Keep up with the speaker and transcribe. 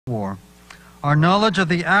War. Our knowledge of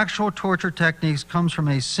the actual torture techniques comes from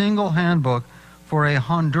a single handbook for a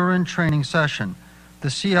Honduran training session, the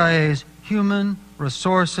CIA's Human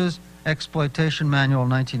Resources Exploitation Manual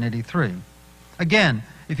 1983. Again,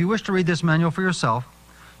 if you wish to read this manual for yourself,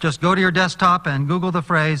 just go to your desktop and Google the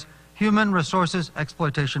phrase Human Resources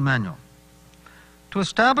Exploitation Manual. To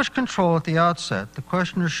establish control at the outset, the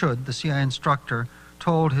questioner should, the CIA instructor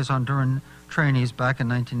told his Honduran trainees back in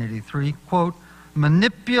 1983, quote,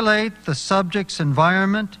 manipulate the subject's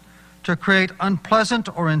environment to create unpleasant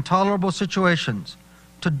or intolerable situations,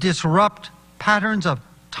 to disrupt patterns of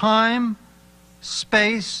time,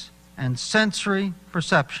 space, and sensory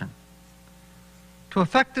perception. To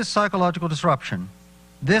effect this psychological disruption,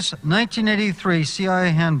 this 1983 CIA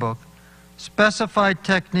handbook specified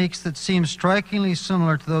techniques that seem strikingly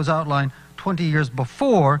similar to those outlined 20 years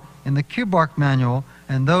before in the Kubark manual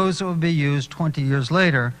and those that would be used 20 years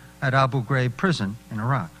later at Abu Ghraib prison in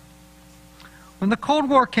Iraq. When the Cold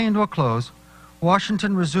War came to a close,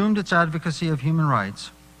 Washington resumed its advocacy of human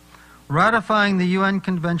rights, ratifying the UN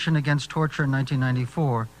Convention Against Torture in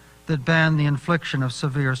 1994 that banned the infliction of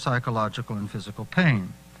severe psychological and physical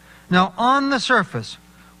pain. Now, on the surface,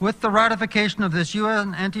 with the ratification of this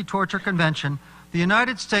UN Anti-Torture Convention, the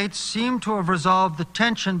United States seemed to have resolved the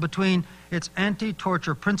tension between its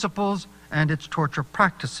anti-torture principles and its torture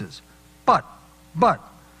practices. But,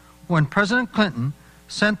 when President Clinton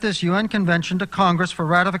sent this UN convention to Congress for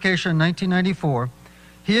ratification in 1994,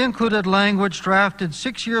 he included language drafted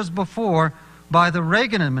 6 years before by the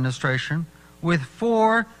Reagan administration with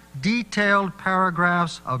 4 detailed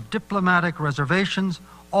paragraphs of diplomatic reservations,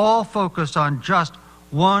 all focused on just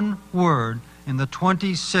one word in the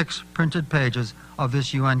 26 printed pages of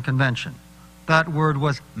this UN convention. That word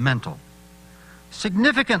was mental.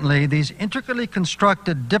 Significantly, these intricately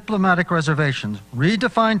constructed diplomatic reservations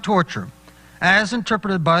redefine torture, as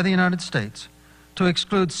interpreted by the United States, to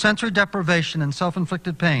exclude sensory deprivation and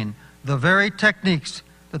self-inflicted pain, the very techniques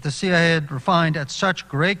that the CIA had refined at such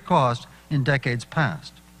great cost in decades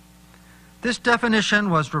past. This definition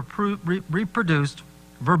was reproduced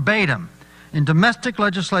verbatim in domestic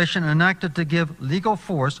legislation enacted to give legal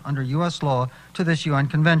force under U.S. law to this UN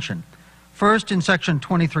convention. First in Section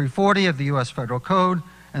 2340 of the U.S. Federal Code,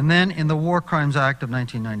 and then in the War Crimes Act of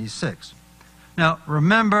 1996. Now,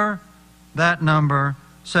 remember that number,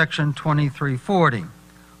 Section 2340,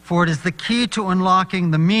 for it is the key to unlocking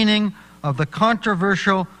the meaning of the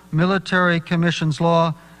controversial Military Commissions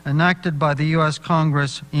Law enacted by the U.S.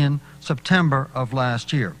 Congress in September of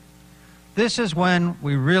last year. This is when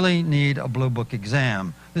we really need a Blue Book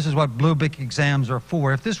exam. This is what Blue Book exams are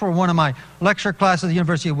for. If this were one of my lecture classes at the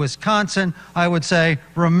University of Wisconsin, I would say,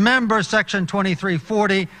 remember Section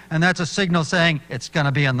 2340, and that's a signal saying it's going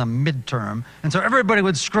to be on the midterm. And so everybody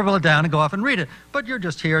would scribble it down and go off and read it. But you're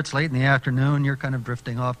just here, it's late in the afternoon, you're kind of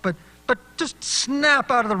drifting off. But just snap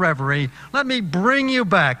out of the reverie. Let me bring you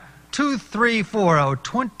back. 2340,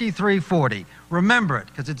 2340. Remember it,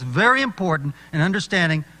 because it's very important in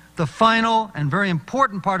understanding the final and very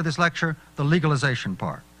important part of this lecture, the legalization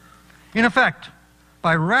part. In effect,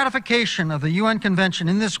 by ratification of the UN Convention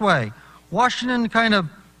in this way, Washington kind of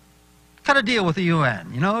cut a deal with the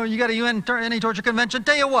UN. You know, you got a UN Anti-Torture Convention,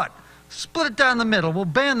 tell you what, split it down the middle. We'll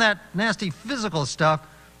ban that nasty physical stuff,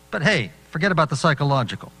 but hey, forget about the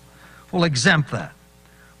psychological. We'll exempt that.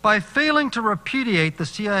 By failing to repudiate the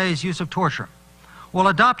CIA's use of torture, while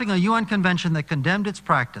adopting a UN convention that condemned its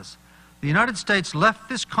practice, the United States left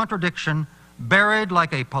this contradiction buried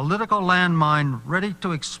like a political landmine ready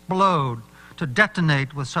to explode, to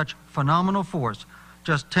detonate with such phenomenal force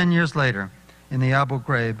just 10 years later in the Abu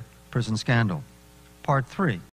Ghraib prison scandal. Part 3.